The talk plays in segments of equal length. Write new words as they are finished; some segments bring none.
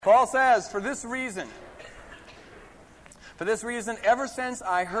Paul says, For this reason, ever since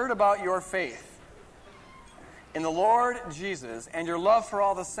I heard about your faith in the Lord Jesus and your love for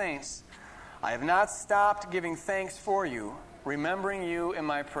all the saints, I have not stopped giving thanks for you, remembering you in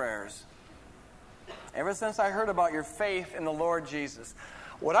my prayers. Ever since I heard about your faith in the Lord Jesus.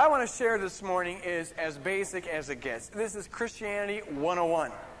 What I want to share this morning is as basic as it gets. This is Christianity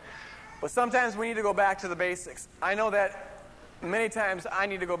 101. But sometimes we need to go back to the basics. I know that many times I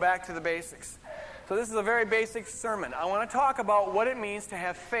need to go back to the basics. So this is a very basic sermon. I want to talk about what it means to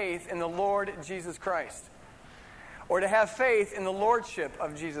have faith in the Lord Jesus Christ, or to have faith in the lordship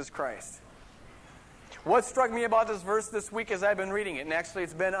of Jesus Christ. What struck me about this verse this week as I've been reading it, and actually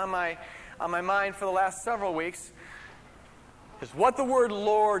it's been on my mind for the last several weeks, is what the word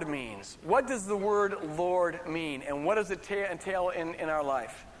Lord means. What does the word Lord mean, and what does it entail in our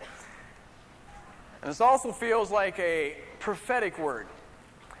life? And this also feels like a prophetic word,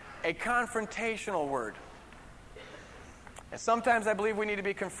 a confrontational word. And sometimes I believe we need to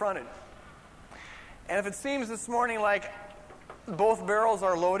be confronted. And if it seems this morning like both barrels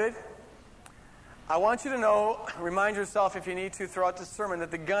are loaded, I want you to know, remind yourself if you need to throughout this sermon, that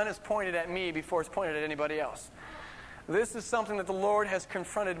the gun is pointed at me before it's pointed at anybody else. This is something that the Lord has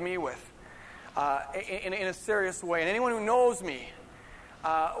confronted me with in a serious way. And anyone who knows me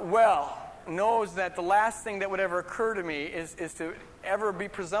knows that the last thing that would ever occur to me is to ever be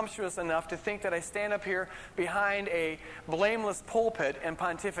presumptuous enough to think that I stand up here behind a blameless pulpit and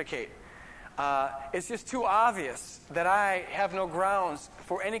pontificate. It's just too obvious that I have no grounds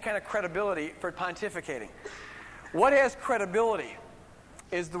for any kind of credibility for pontificating. What has credibility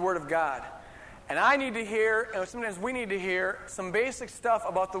is the Word of God. And I need to hear, and sometimes we need to hear, some basic stuff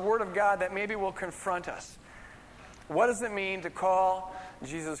about the Word of God that maybe will confront us. What does it mean to call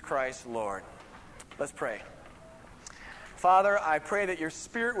Jesus Christ Lord? Let's pray. Father, I pray that your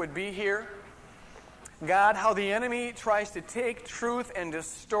Spirit would be here. God, how the enemy tries to take truth and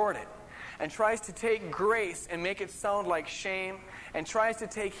distort it, and tries to take grace and make it sound like shame, and tries to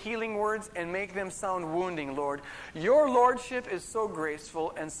take healing words and make them sound wounding, Lord. Your lordship is so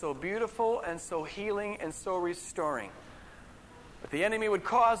graceful and so beautiful and so healing and so restoring. But the enemy would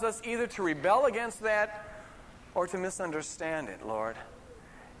cause us either to rebel against that or to misunderstand it, Lord.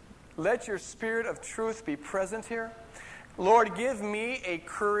 Let your Spirit of truth be present here. Lord, give me a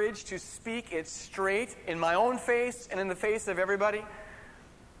courage to speak it straight in my own face and in the face of everybody,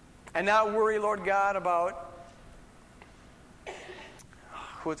 and not worry, Lord God, about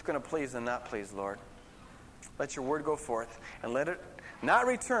who it's going to please and not please, Lord. Let your word go forth, and let it not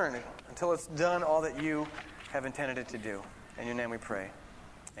return until it's done all that you have intended it to do. In your name we pray.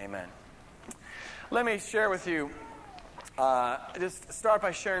 Amen. Let me share with you, just start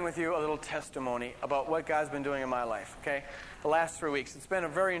by sharing with you a little testimony about what God's been doing in my life, okay? The last 3 weeks. It's been a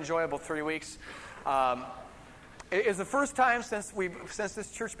very enjoyable 3 weeks. It is the first time since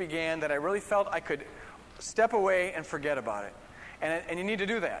this church began that I really felt I could step away and forget about it. And you need to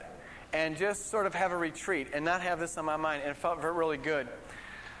do that. And just sort of have a retreat and not have this on my mind. And it felt really good.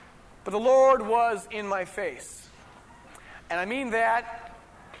 But the Lord was in my face. And I mean that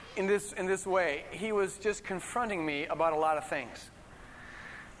in this way. He was just confronting me about a lot of things.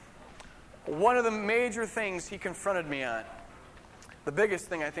 One of the major things he confronted me on, the biggest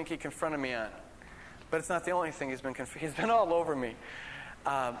thing I think he confronted me on, but it's not the only thing he's been all over me,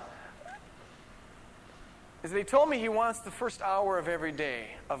 is that he told me he wants the first hour of every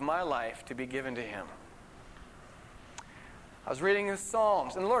day of my life to be given to him. I was reading his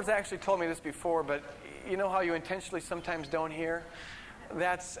Psalms, and the Lord's actually told me this before, but you know how you intentionally sometimes don't hear?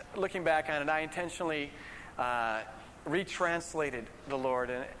 That's, looking back on it, I intentionally retranslated the Lord.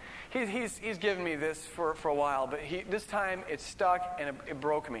 And he's given me this for a while, but this time it stuck and it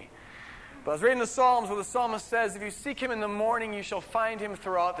broke me. But I was reading the Psalms where the psalmist says, if you seek him in the morning, you shall find him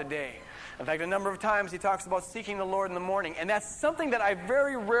throughout the day. In fact, a number of times he talks about seeking the Lord in the morning. And that's something that I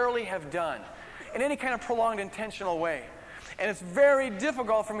very rarely have done in any kind of prolonged, intentional way. And it's very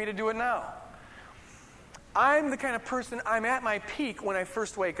difficult for me to do it now. I'm the kind of person, I'm at my peak when I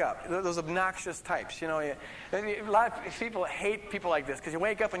first wake up. Those obnoxious types, you know. A lot of people hate people like this because you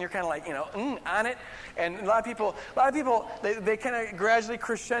wake up and you're kind of like, on it. And a lot of people, they kind of gradually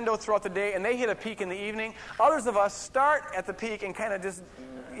crescendo throughout the day and they hit a peak in the evening. Others of us start at the peak and kind of just,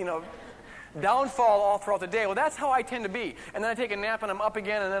 downfall all throughout the day. Well, that's how I tend to be. And then I take a nap and I'm up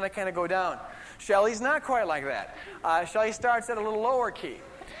again and then I kind of go down. Shelley's not quite like that. Shelley starts at a little lower key.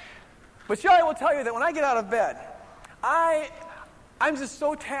 But Shelley will tell you that when I get out of bed, I'm just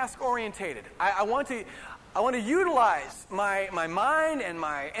so task-orientated. I want to utilize my mind and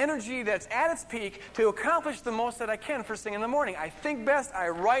my energy that's at its peak to accomplish the most that I can first thing in the morning. I think best, I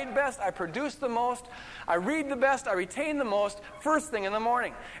write best, I produce the most, I read the best, I retain the most first thing in the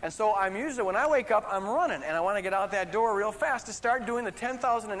morning. And so I'm usually, when I wake up, I'm running, and I want to get out that door real fast to start doing the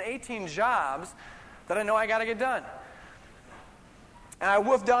 10,018 jobs that I know I got to get done. And I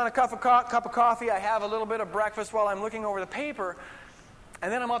wolf down a cup of coffee, I have a little bit of breakfast while I'm looking over the paper,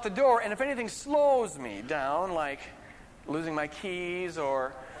 and then I'm out the door, and if anything slows me down, like losing my keys,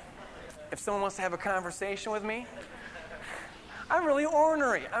 or if someone wants to have a conversation with me, I'm really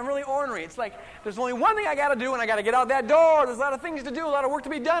ornery. It's like there's only one thing I got to do, and I got to get out that door. There's a lot of things to do, a lot of work to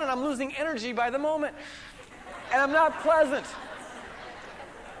be done, and I'm losing energy by the moment. And I'm not pleasant.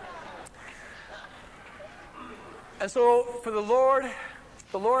 And so for the Lord,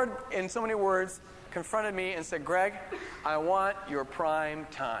 in so many words, confronted me and said, Greg, I want your prime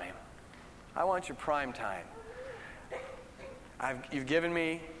time. I want your prime time. You've given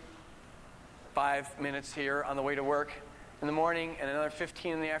me 5 minutes here on the way to work in the morning, and another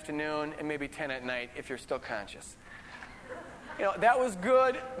 15 in the afternoon, and maybe 10 at night if you're still conscious. That was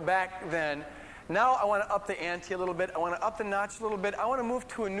good back then. Now I want to up the ante a little bit. I want to up the notch a little bit. I want to move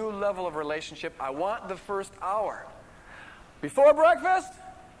to a new level of relationship. I want the first hour. Before breakfast,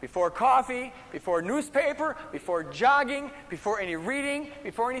 before coffee, before newspaper, before jogging, before any reading,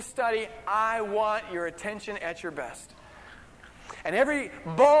 before any study, I want your attention at your best. And every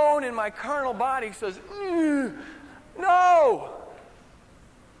bone in my carnal body says, no!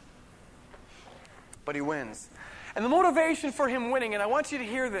 But he wins. And the motivation for him winning, and I want you to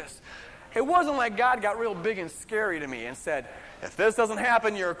hear this, it wasn't like God got real big and scary to me and said, if this doesn't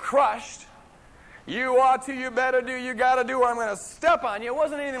happen, you're crushed. You ought to, you better do, you got to do, or I'm going to step on you. It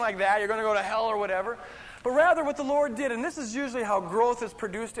wasn't anything like that. You're going to go to hell or whatever. But rather what the Lord did, and this is usually how growth is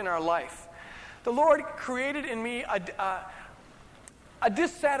produced in our life. The Lord created in me a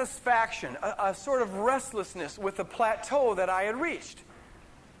dissatisfaction, a sort of restlessness with the plateau that I had reached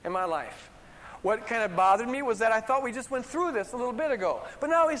in my life. What kind of bothered me was that I thought we just went through this a little bit ago. But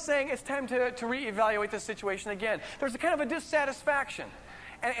now he's saying it's time to reevaluate the situation again. There's a kind of a dissatisfaction.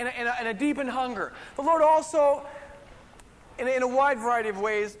 And a deepened hunger. The Lord also, in a wide variety of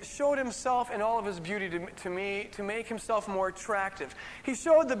ways, showed himself in all of his beauty to me to make himself more attractive. He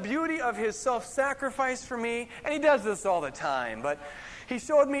showed the beauty of his self-sacrifice for me, and he does this all the time, but he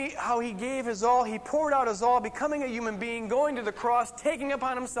showed me how he gave his all, he poured out his all, becoming a human being, going to the cross, taking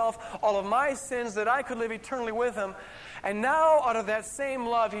upon himself all of my sins that I could live eternally with him. And now, out of that same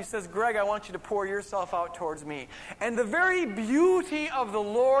love, he says, Greg, I want you to pour yourself out towards me. And the very beauty of the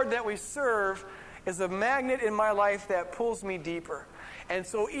Lord that we serve is a magnet in my life that pulls me deeper. And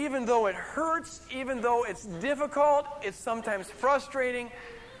so even though it hurts, even though it's difficult, it's sometimes frustrating,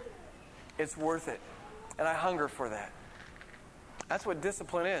 it's worth it. And I hunger for that. That's what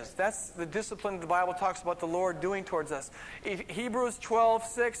discipline is. That's the discipline the Bible talks about the Lord doing towards us. Hebrews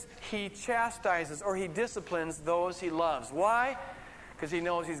 12:6, he chastises or he disciplines those he loves. Why? Because he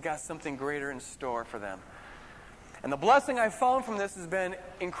knows he's got something greater in store for them. And the blessing I've found from this has been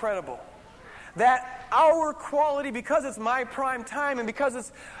incredible. That hour quality, because it's my prime time and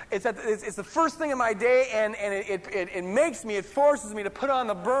because it's the first thing in my day, and it forces me to put on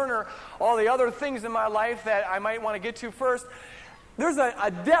the burner all the other things in my life that I might want to get to first. There's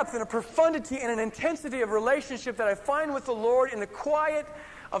a depth and a profundity and an intensity of relationship that I find with the Lord in the quiet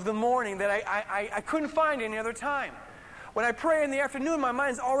of the morning that I couldn't find any other time. When I pray in the afternoon, my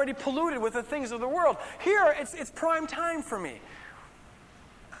mind's already polluted with the things of the world. Here, it's prime time for me.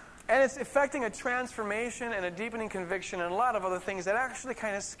 And it's effecting a transformation and a deepening conviction and a lot of other things that actually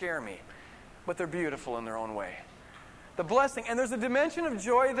kind of scare me. But they're beautiful in their own way. The blessing, and there's a dimension of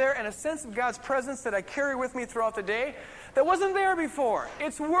joy there and a sense of God's presence that I carry with me throughout the day that wasn't there before.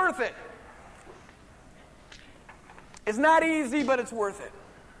 It's worth it. It's not easy, but it's worth it.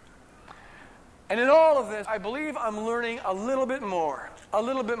 And in all of this, I believe I'm learning a little bit more.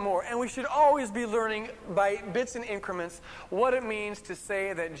 And we should always be learning by bits and increments what it means to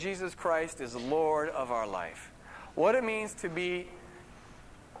say that Jesus Christ is Lord of our life. What it means to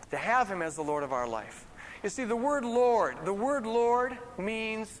have him as the Lord of our life. You see, the word Lord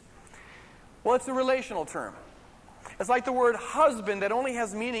means, well, it's a relational term. It's like the word husband that only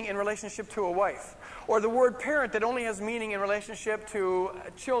has meaning in relationship to a wife. Or the word parent that only has meaning in relationship to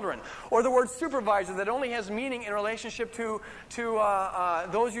children. Or the word supervisor that only has meaning in relationship to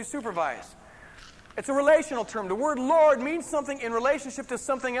those you supervise. It's a relational term. The word Lord means something in relationship to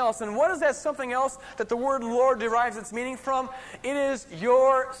something else. And what is that something else that the word Lord derives its meaning from? It is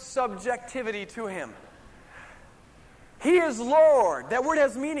your subjectivity to him. He is Lord. That word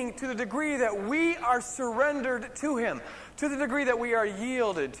has meaning to the degree that we are surrendered to Him, to the degree that we are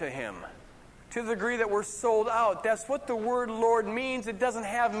yielded to Him, to the degree that we're sold out. That's what the word Lord means. It doesn't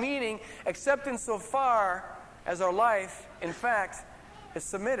have meaning except insofar as our life, in fact, is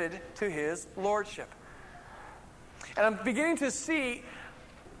submitted to His Lordship. And I'm beginning to see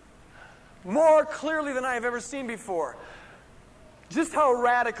more clearly than I have ever seen before just how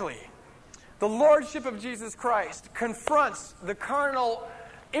radically the Lordship of Jesus Christ confronts the carnal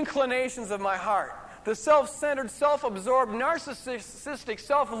inclinations of my heart. The self-centered, self-absorbed, narcissistic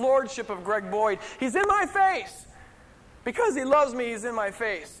self-lordship of Greg Boyd. He's in my face. Because He loves me, He's in my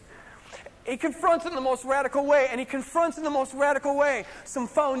face. He confronts it in the most radical way, and He confronts in the most radical way some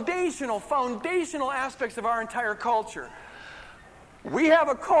foundational aspects of our entire culture. We have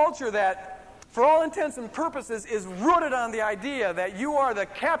a culture that, for all intents and purposes, is rooted on the idea that you are the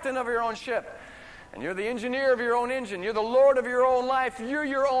captain of your own ship. And you're the engineer of your own engine. You're the Lord of your own life. You're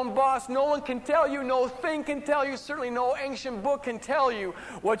your own boss. No one can tell you. No thing can tell you. Certainly no ancient book can tell you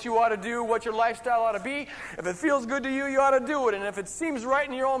what you ought to do, what your lifestyle ought to be. If it feels good to you, you ought to do it. And if it seems right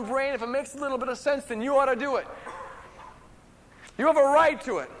in your own brain, if it makes a little bit of sense, then you ought to do it. You have a right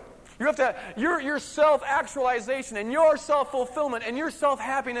to it. You have to, your self-actualization and your self-fulfillment and your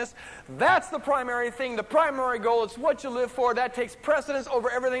self-happiness, that's the primary thing, the primary goal. It's what you live for. That takes precedence over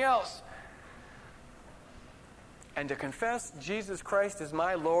everything else. And to confess Jesus Christ as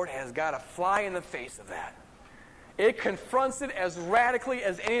my Lord has got to fly in the face of that. It confronts it as radically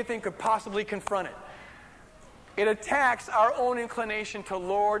as anything could possibly confront it. It attacks our own inclination to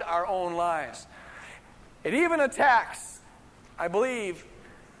lord our own lives. It even attacks, I believe,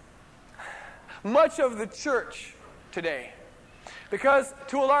 much of the church today. Because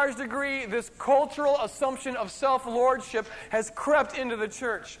to a large degree, this cultural assumption of self-lordship has crept into the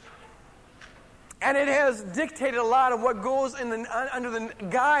church. And it has dictated a lot of what goes under the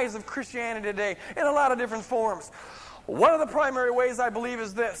guise of Christianity today in a lot of different forms. One of the primary ways I believe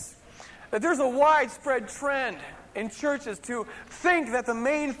is this, that there's a widespread trend in churches to think that the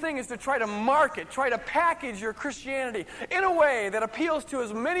main thing is to try to market, try to package your Christianity in a way that appeals to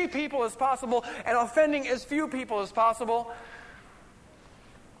as many people as possible and offending as few people as possible.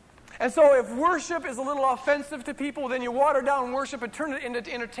 And so if worship is a little offensive to people, then you water down worship and turn it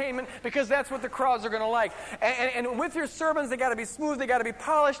into entertainment because that's what the crowds are going to like. And with your sermons, they got to be smooth, they got to be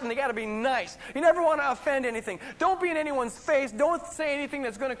polished, and they got to be nice. You never want to offend anything. Don't be in anyone's face. Don't say anything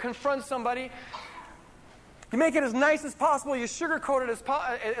that's going to confront somebody. You make it as nice as possible. You sugarcoat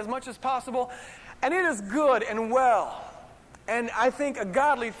it as much as possible. And it is good and well, and I think a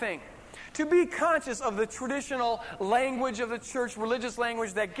godly thing, to be conscious of the traditional language of the church, religious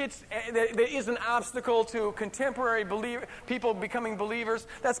language that is an obstacle to contemporary people becoming believers.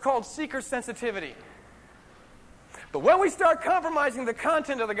 That's called seeker sensitivity. But when we start compromising the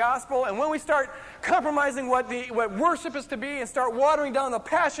content of the gospel, and when we start compromising what worship is to be, and start watering down the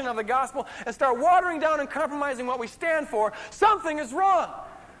passion of the gospel, and start watering down and compromising what we stand for, something is wrong.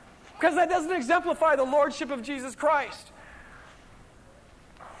 Because that doesn't exemplify the lordship of Jesus Christ.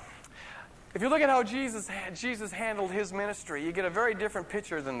 If you look at how Jesus handled His ministry, you get a very different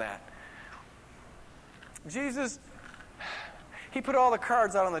picture than that. Jesus, He put all the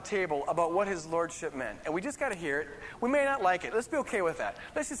cards out on the table about what His lordship meant. And we just got to hear it. We may not like it. Let's be okay with that.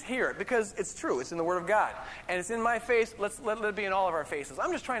 Let's just hear it because it's true. It's in the Word of God. And it's in my face. Let it be in all of our faces.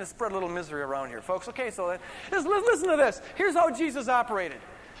 I'm just trying to spread a little misery around here, folks. Okay, so let's listen to this. Here's how Jesus operated.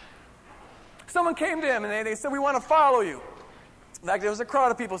 Someone came to Him and they said, "We want to follow you." In fact, there was a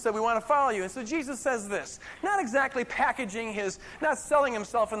crowd of people who said, "We want to follow you." And so Jesus says this, not exactly packaging not selling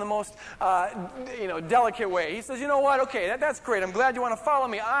Himself in the most, delicate way. He says, "You know what? Okay, that's great. I'm glad you want to follow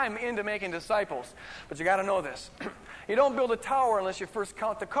me. I'm into making disciples. But you got to know this. You don't build a tower unless you first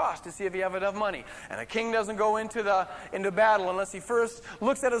count the cost to see if you have enough money. And a king doesn't go into battle unless he first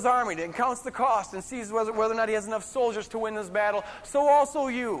looks at his army and counts the cost and sees whether or not he has enough soldiers to win this battle. So also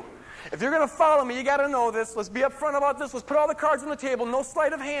you. If you're going to follow me, you got to know this. Let's be upfront about this. Let's put all the cards on the table. No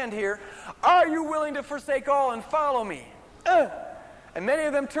sleight of hand here. Are you willing to forsake all and follow me?" And many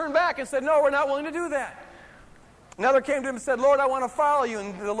of them turned back and said, "No, we're not willing to do that." Another came to Him and said, "Lord, I want to follow you."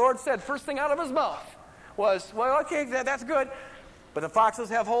 And the Lord said, first thing out of His mouth was, "Well, okay, that's good. But the foxes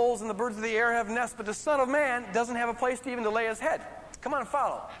have holes and the birds of the air have nests, but the Son of Man doesn't have a place to even to lay His head. Come on,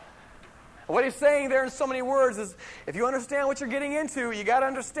 follow." What He's saying there in so many words is, if you understand what you're getting into, you got to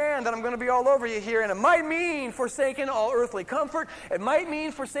understand that I'm going to be all over you here. And it might mean forsaking all earthly comfort. It might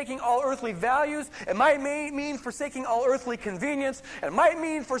mean forsaking all earthly values. It might mean forsaking all earthly convenience. It might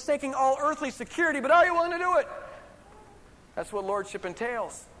mean forsaking all earthly security. But are you willing to do it? That's what lordship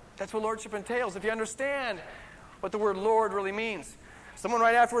entails. That's what lordship entails. If you understand what the word Lord really means. Someone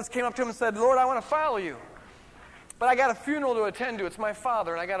right afterwards came up to him and said, Lord, I want to follow you. But I got a funeral to attend to. It's my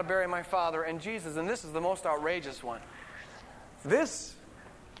father, and I got to bury my father and Jesus. And this is the most outrageous one. You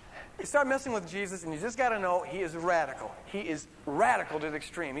start messing with Jesus, and you just got to know he is radical. He is radical to the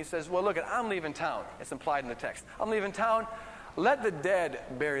extreme. He says, well, look, I'm leaving town. It's implied in the text. I'm leaving town. Let the dead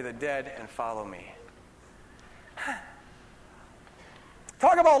bury the dead and follow me.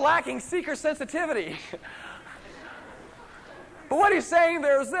 Talk about lacking seeker sensitivity. But what he's saying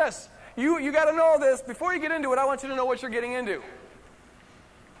there is this. You got to know this. Before you get into it, I want you to know what you're getting into.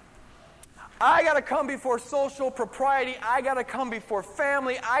 I got to come before social propriety. I got to come before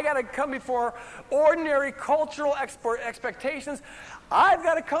family. I got to come before ordinary cultural expectations. I've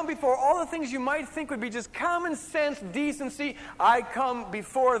got to come before all the things you might think would be just common sense decency. I come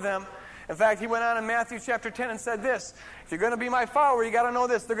before them. In fact, he went on in Matthew chapter 10 and said this. If you're going to be my follower, you got to know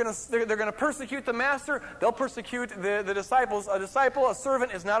this. They're going to persecute the master. They'll persecute the disciples. A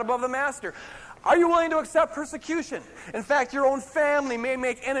servant is not above the master. Are you willing to accept persecution? In fact, your own family may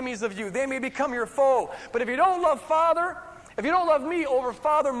make enemies of you. They may become your foe. But if you don't love Father, if you don't love me over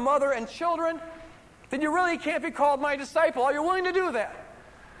father, mother, and children, then you really can't be called my disciple. Are you willing to do that?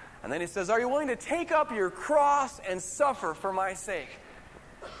 And then he says, are you willing to take up your cross and suffer for my sake?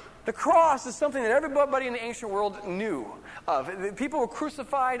 The cross is something that everybody in the ancient world knew of. People were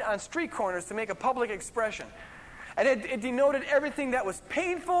crucified on street corners to make a public expression. And it denoted everything that was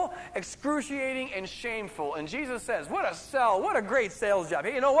painful, excruciating, and shameful. And Jesus says, what a sell, what a great sales job.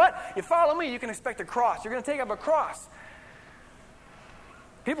 Hey, you know what? You follow me, you can expect a cross. You're going to take up a cross.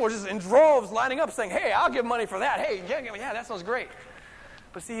 People were just in droves lining up saying, hey, I'll give money for that. Hey, yeah, that sounds great.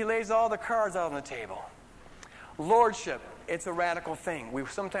 But see, he lays all the cards out on the table. Lordship, it's a radical thing. We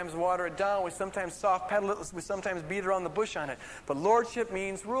sometimes water it down. We sometimes soft pedal it. We sometimes beat around the bush on it. But lordship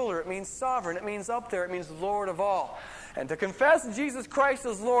means ruler. It means sovereign. It means up there. It means Lord of all. And to confess Jesus Christ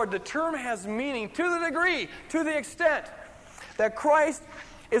as Lord, the term has meaning to the degree, to the extent that Christ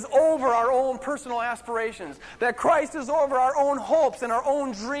is over our own personal aspirations, that Christ is over our own hopes and our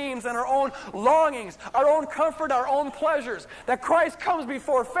own dreams and our own longings, our own comfort, our own pleasures, that Christ comes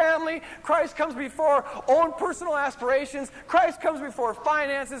before family, Christ comes before own personal aspirations, Christ comes before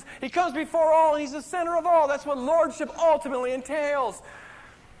finances, He comes before all, and He's the center of all. That's what lordship ultimately entails.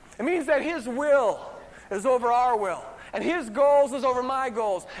 It means that His will is over our will, and His goals is over my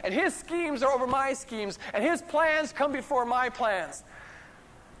goals, and His schemes are over my schemes, and His plans come before my plans.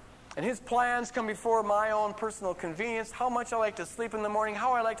 And His plans come before my own personal convenience, how much I like to sleep in the morning,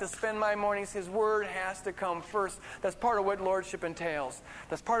 how I like to spend my mornings. His Word has to come first. That's part of what lordship entails.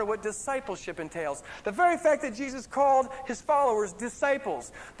 That's part of what discipleship entails. The very fact that Jesus called His followers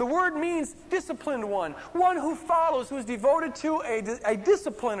disciples, the word means disciplined one who follows, who is devoted to a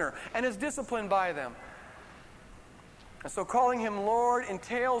discipliner and is disciplined by them. And so calling Him Lord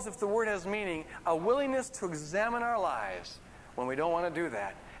entails, if the word has meaning, a willingness to examine our lives when we don't want to do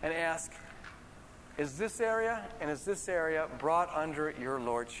that. And ask, is this area and is this area brought under your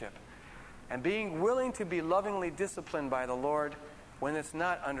lordship? And being willing to be lovingly disciplined by the Lord when it's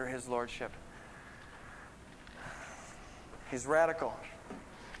not under His lordship. He's radical.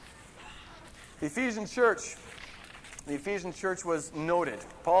 The Ephesian church was noted.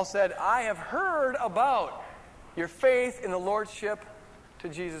 Paul said, I have heard about your faith in the lordship to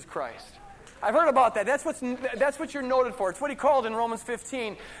Jesus Christ. I've heard about that. That's what you're noted for. It's what he called in Romans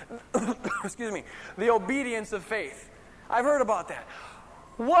 15, excuse me, the obedience of faith. I've heard about that.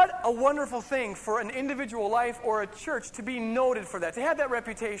 What a wonderful thing for an individual life or a church to be noted for that, to have that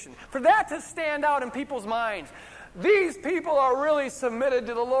reputation, for that to stand out in people's minds. These people are really submitted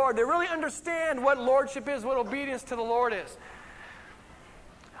to the Lord. They really understand what lordship is, what obedience to the Lord is.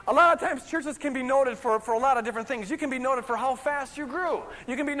 A lot of times churches can be noted for a lot of different things. You can be noted for how fast you grew.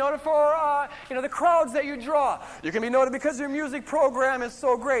 You can be noted for the crowds that you draw. You can be noted because your music program is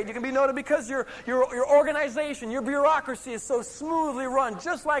so great. You can be noted because your organization, your bureaucracy is so smoothly run,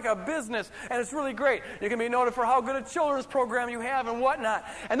 just like a business, and it's really great. You can be noted for how good a children's program you have and whatnot.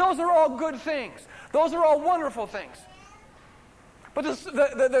 And those are all good things. Those are all wonderful things. But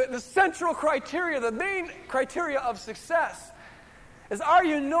the central criteria, the main criteria of success is, are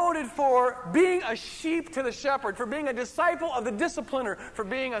you noted for being a sheep to the shepherd, for being a disciple of the discipliner, for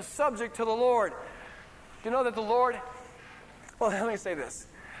being a subject to the Lord? Do you know that the Lord, well, let me say this.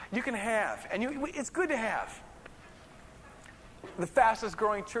 You can have, and it's good to have, the fastest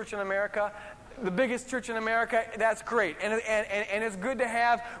growing church in America. the biggest church in America, that's great. And it's good to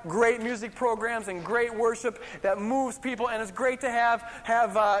have great music programs and great worship that moves people. And it's great to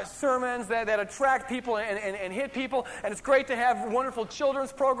have sermons that attract people and hit people. And it's great to have wonderful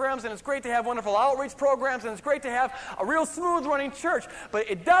children's programs. And it's great to have wonderful outreach programs. And it's great to have a real smooth running church. But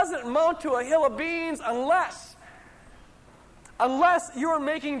it doesn't amount to a hill of beans unless you're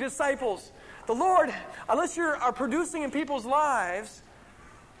making disciples. The Lord, unless you are producing in people's lives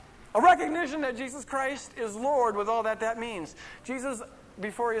a recognition that Jesus Christ is Lord with all that means. Jesus,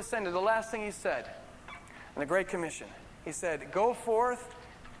 before he ascended, the last thing he said in the Great Commission, he said, go forth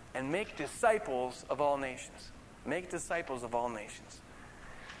and make disciples of all nations. Make disciples of all nations.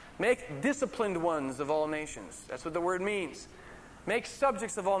 Make disciplined ones of all nations. That's what the word means. Make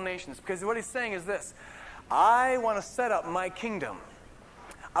subjects of all nations. Because what he's saying is this: I want to set up my kingdom.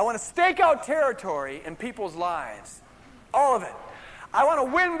 I want to stake out territory in people's lives. All of it. I want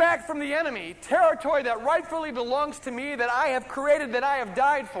to win back from the enemy territory that rightfully belongs to me, that I have created, that I have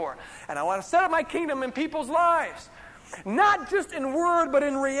died for. And I want to set up my kingdom in people's lives. Not just in word, but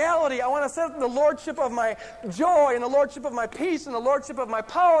in reality. I want to set up the lordship of my joy and the lordship of my peace and the lordship of my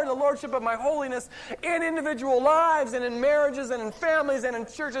power and the lordship of my holiness in individual lives and in marriages and in families and in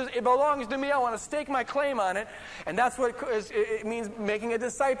churches. It belongs to me. I want to stake my claim on it. And that's what it means, making a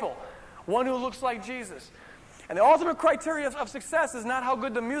disciple. One who looks like Jesus. And the ultimate criteria of success is not how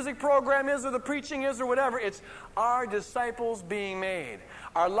good the music program is or the preaching is or whatever. It's our disciples being made,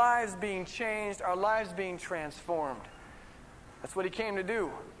 our lives being changed, our lives being transformed. That's what he came to do.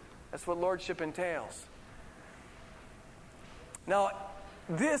 That's what lordship entails. Now,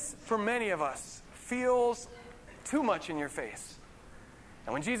 this, for many of us, feels too much in your face.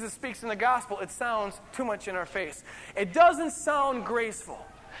 And when Jesus speaks in the gospel, it sounds too much in our face. It doesn't sound graceful.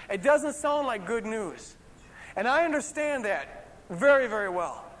 It doesn't sound like good news. And I understand that very, very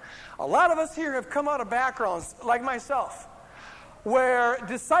well. A lot of us here have come out of backgrounds, like myself, where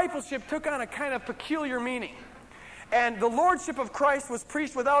discipleship took on a kind of peculiar meaning. And the lordship of Christ was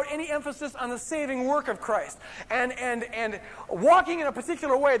preached without any emphasis on the saving work of Christ. And walking in a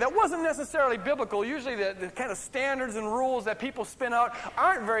particular way that wasn't necessarily biblical. Usually the kind of standards and rules that people spin out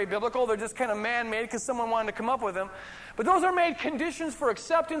aren't very biblical. They're just kind of man-made because someone wanted to come up with them. But those are made conditions for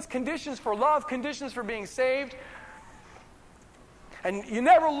acceptance, conditions for love, conditions for being saved. And you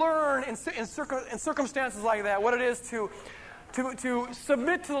never learn in circumstances like that what it is to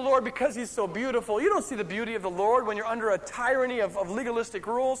submit to the Lord because He's so beautiful. You don't see the beauty of the Lord when you're under a tyranny of legalistic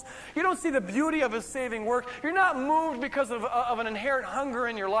rules. You don't see the beauty of His saving work. You're not moved because of an inherent hunger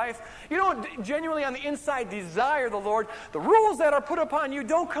in your life. You don't genuinely on the inside desire the Lord. The rules that are put upon you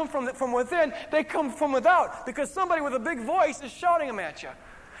don't come from within. They come from without because somebody with a big voice is shouting them at you.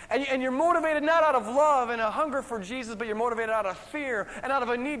 And you're motivated not out of love and a hunger for Jesus, but you're motivated out of fear and out of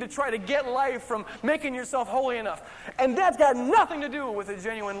a need to try to get life from making yourself holy enough. And that's got nothing to do with the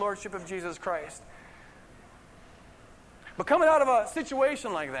genuine lordship of Jesus Christ. But coming out of a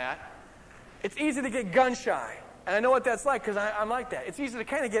situation like that, it's easy to get gun-shy. And I know what that's like because I'm like that. It's easy to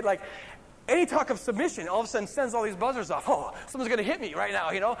kind of get like, any talk of submission all of a sudden sends all these buzzers off. Oh, someone's going to hit me right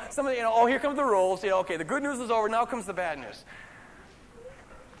now, Somebody, oh, here comes the rules. Okay, the good news is over. Now comes the bad news.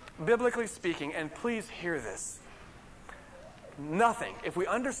 Biblically speaking, and please hear this, nothing, if we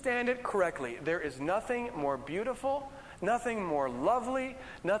understand it correctly, there is nothing more beautiful, nothing more lovely,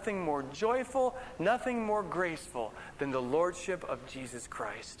 nothing more joyful, nothing more graceful than the lordship of Jesus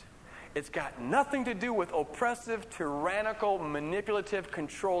Christ. It's got nothing to do with oppressive, tyrannical, manipulative,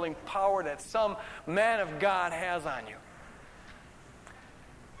 controlling power that some man of God has on you.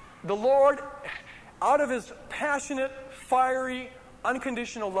 The Lord, out of His passionate, fiery,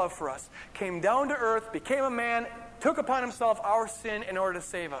 unconditional love for us, came down to earth, became a man, took upon Himself our sin in order to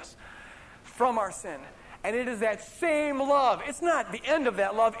save us from our sin. And it is that same love. It's not the end of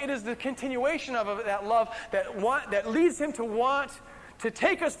that love. It is the continuation of that love that leads Him to want to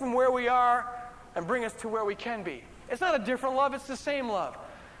take us from where we are and bring us to where we can be. It's not a different love. It's the same love.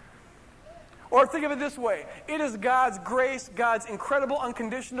 Or think of it this way. It is God's grace, God's incredible,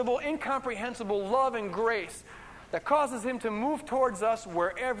 unconditional, incomprehensible love and grace that causes Him to move towards us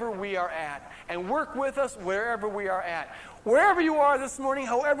wherever we are at and work with us wherever we are at. Wherever you are this morning,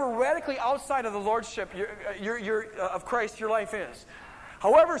 however radically outside of the lordship of Christ your life is,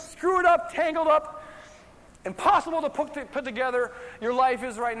 however screwed up, tangled up, impossible to put together your life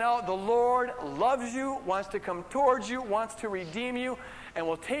is right now, the Lord loves you, wants to come towards you, wants to redeem you, and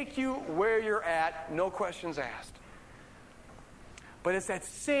will take you where you're at, no questions asked. But it's that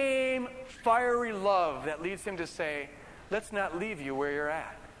same fiery love that leads Him to say, let's not leave you where you're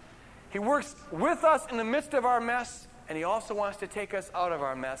at. He works with us in the midst of our mess and He also wants to take us out of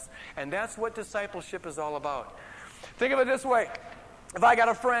our mess. And that's what discipleship is all about. Think of it this way. If I got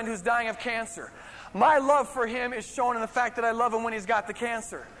a friend who's dying of cancer, my love for him is shown in the fact that I love him when he's got the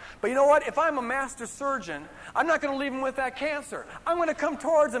cancer. But you know what? If I'm a master surgeon, I'm not going to leave him with that cancer. I'm going to come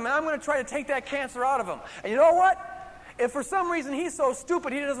towards him and I'm going to try to take that cancer out of him. And you know what? If for some reason he's so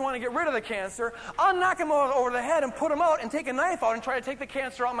stupid he doesn't want to get rid of the cancer, I'll knock him over the head and put him out and take a knife out and try to take the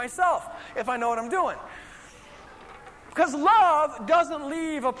cancer out myself, if I know what I'm doing. Because love doesn't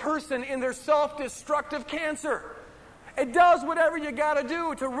leave a person in their self-destructive cancer. It does whatever you got to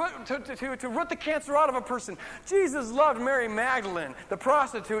do to root the cancer out of a person. Jesus loved Mary Magdalene, the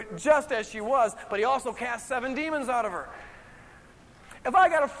prostitute, just as she was, but He also cast 7 demons out of her. If I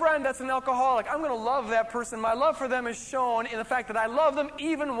got a friend that's an alcoholic, I'm going to love that person. My love for them is shown in the fact that I love them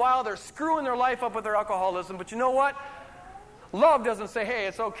even while they're screwing their life up with their alcoholism. But you know what? Love doesn't say, hey,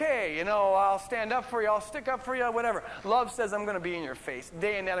 it's okay, I'll stand up for you, I'll stick up for you, whatever. Love says, I'm going to be in your face.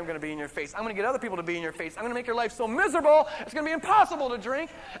 Day and night, I'm going to be in your face. I'm going to get other people to be in your face. I'm going to make your life so miserable, it's going to be impossible to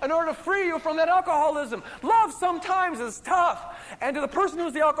drink in order to free you from that alcoholism. Love sometimes is tough. And to the person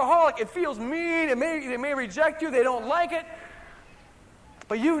who's the alcoholic, it feels mean. They may reject you. They don't like it.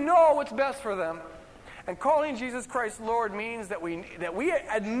 But you know what's best for them. And calling Jesus Christ Lord means that we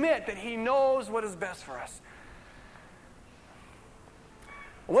admit that He knows what is best for us.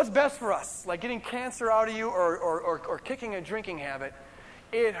 What's best for us? Like getting cancer out of you or kicking a drinking habit.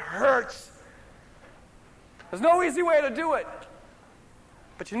 It hurts. There's no easy way to do it.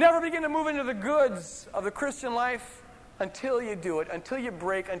 But you never begin to move into the goods of the Christian life until you do it, until you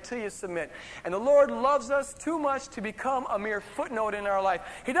break, until you submit. And the Lord loves us too much to become a mere footnote in our life.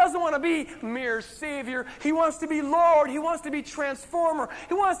 He doesn't want to be mere Savior. He wants to be Lord. He wants to be Transformer.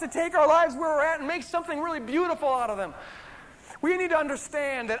 He wants to take our lives where we're at and make something really beautiful out of them. We need to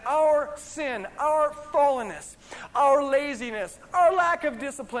understand that our sin, our fallenness, our laziness, our lack of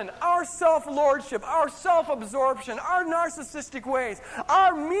discipline, our self-lordship, our self-absorption, our narcissistic ways,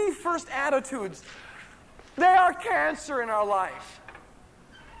 our me-first attitudes, they are cancer in our life.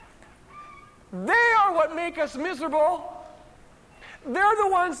 They are what make us miserable. They're the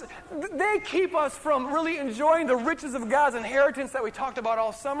ones, they keep us from really enjoying the riches of God's inheritance that we talked about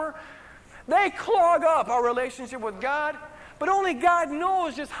all summer. They clog up our relationship with God. But only God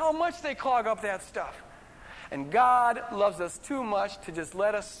knows just how much they clog up that stuff. And God loves us too much to just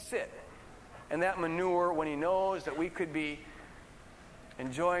let us sit in that manure when He knows that we could be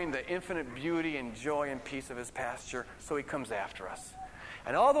enjoying the infinite beauty and joy and peace of His pasture, so He comes after us.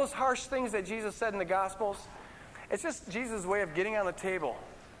 And all those harsh things that Jesus said in the Gospels, it's just Jesus' way of getting on the table,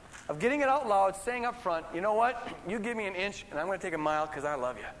 of getting it out loud, saying up front, you know what? You give me an inch and I'm going to take a mile because I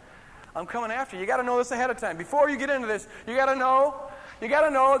love you. I'm coming after you. You got to know this ahead of time. Before you get into this, you got to know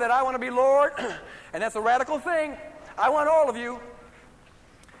that I want to be Lord, and that's a radical thing. I want all of you.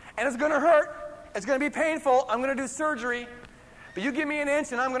 And it's going to hurt. It's going to be painful. I'm going to do surgery. But you give me an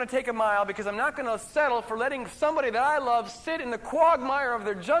inch and I'm going to take a mile, because I'm not going to settle for letting somebody that I love sit in the quagmire of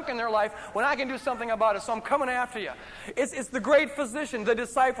their junk in their life when I can do something about it. So I'm coming after you. It's the great physician, the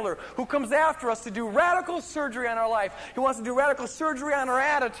discipler, who comes after us to do radical surgery on our life. He wants to do radical surgery on our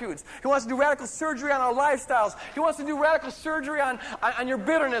attitudes. He wants to do radical surgery on our lifestyles. He wants to do radical surgery on your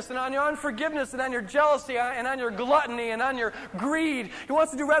bitterness and on your unforgiveness and on your jealousy and on your gluttony and on your greed. He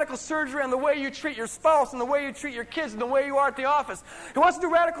wants to do radical surgery on the way you treat your spouse and the way you treat your kids and the way you are at the office. He wants to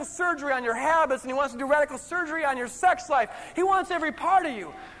do radical surgery on your habits, and He wants to do radical surgery on your sex life. He wants every part of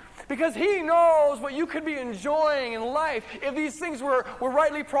you, because He knows what you could be enjoying in life if these things were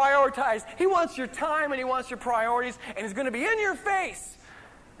rightly prioritized. He wants your time and He wants your priorities, and He's going to be in your face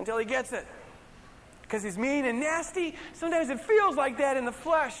until He gets it. Because He's mean and nasty. Sometimes it feels like that in the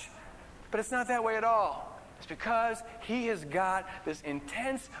flesh, but it's not that way at all. It's because He has got this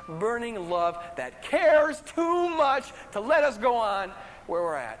intense, burning love that cares too much to let us go on where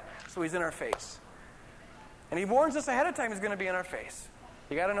we're at. So He's in our face. And He warns us ahead of time He's going to be in our face.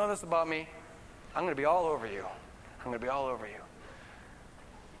 You got to know this about me. I'm going to be all over you. I'm going to be all over you.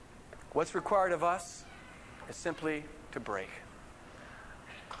 What's required of us is simply to break.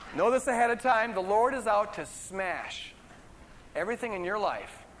 Know this ahead of time. The Lord is out to smash everything in your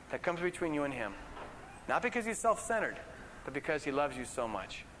life that comes between you and Him. Not because He's self-centered, but because He loves you so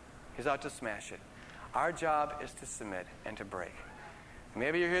much. He's out to smash it. Our job is to submit and to break.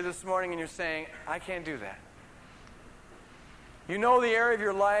 Maybe you're here this morning and you're saying, I can't do that. You know the area of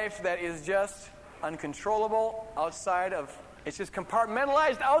your life that is just uncontrollable, outside of, it's just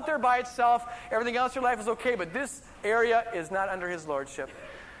compartmentalized out there by itself. Everything else in your life is okay, but this area is not under His lordship.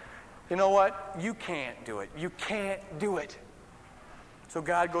 You know what? You can't do it. You can't do it. So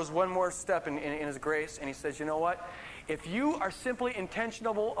God goes one more step in His grace, and He says, you know what? If you are simply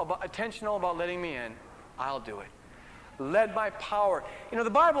intentional about letting me in, I'll do it. Led by power. You know, the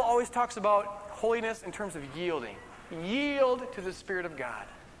Bible always talks about holiness in terms of yielding. Yield to the Spirit of God.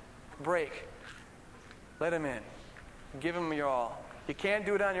 Break. Let Him in. Give Him your all. You can't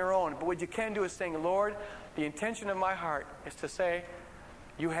do it on your own, but what you can do is saying, Lord, the intention of my heart is to say,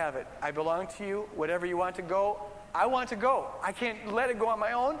 you have it. I belong to you. Whatever you want to go, I want to go. I can't let it go on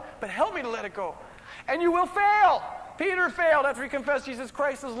my own, but help me to let it go. And you will fail. Peter failed after he confessed Jesus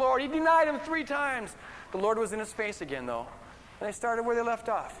Christ as Lord. He denied Him 3 times. The Lord was in his face again, though. And they started where they left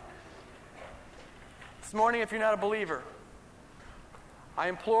off. This morning, if you're not a believer, I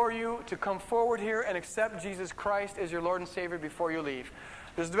implore you to come forward here and accept Jesus Christ as your Lord and Savior before you leave.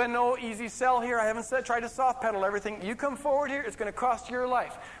 There's been no easy sell here. I haven't tried to soft pedal everything. You come forward here, it's going to cost you your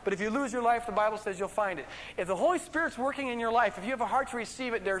life. But if you lose your life, the Bible says you'll find it. If the Holy Spirit's working in your life, if you have a heart to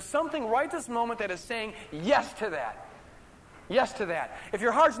receive it, there's something right this moment that is saying yes to that. Yes to that. If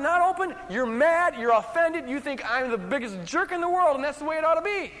your heart's not open, you're mad, you're offended, you think I'm the biggest jerk in the world, and that's the way it ought to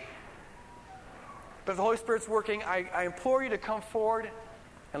be. But if the Holy Spirit's working, I implore you to come forward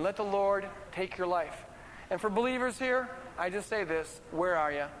and let the Lord take your life. And for believers here, I just say this, where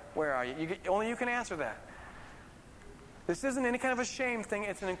are you? Where are you? Only you can answer that. This isn't any kind of a shame thing,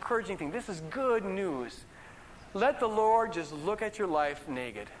 it's an encouraging thing. This is good news. Let the Lord just look at your life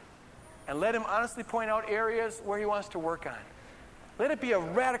naked. And let Him honestly point out areas where He wants to work on. Let it be a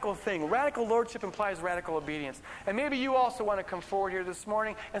radical thing. Radical lordship implies radical obedience. And maybe you also want to come forward here this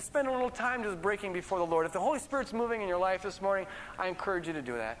morning and spend a little time just breaking before the Lord. If the Holy Spirit's moving in your life this morning, I encourage you to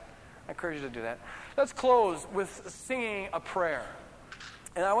do that. I encourage you to do that. Let's close with singing a prayer.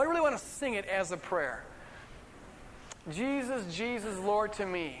 And I really want to sing it as a prayer. Jesus, Jesus, Lord to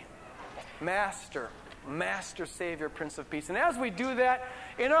me. Master, Master, Savior, Prince of Peace. And as we do that,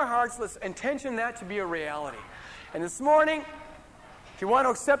 in our hearts, let's intention that to be a reality. And this morning, if you want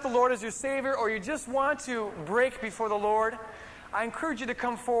to accept the Lord as your Savior, or you just want to break before the Lord, I encourage you to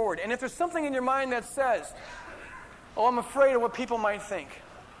come forward. And if there's something in your mind that says, oh, I'm afraid of what people might think.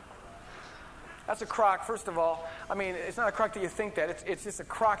 That's a crock, first of all. I mean, it's not a crock that you think that. It's just a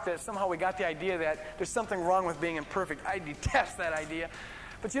crock that somehow we got the idea that there's something wrong with being imperfect. I detest that idea.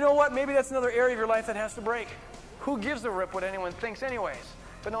 But you know what? Maybe that's another area of your life that has to break. Who gives a rip what anyone thinks anyways?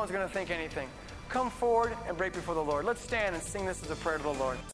 But no one's going to think anything. Come forward and break before the Lord. Let's stand and sing this as a prayer to the Lord.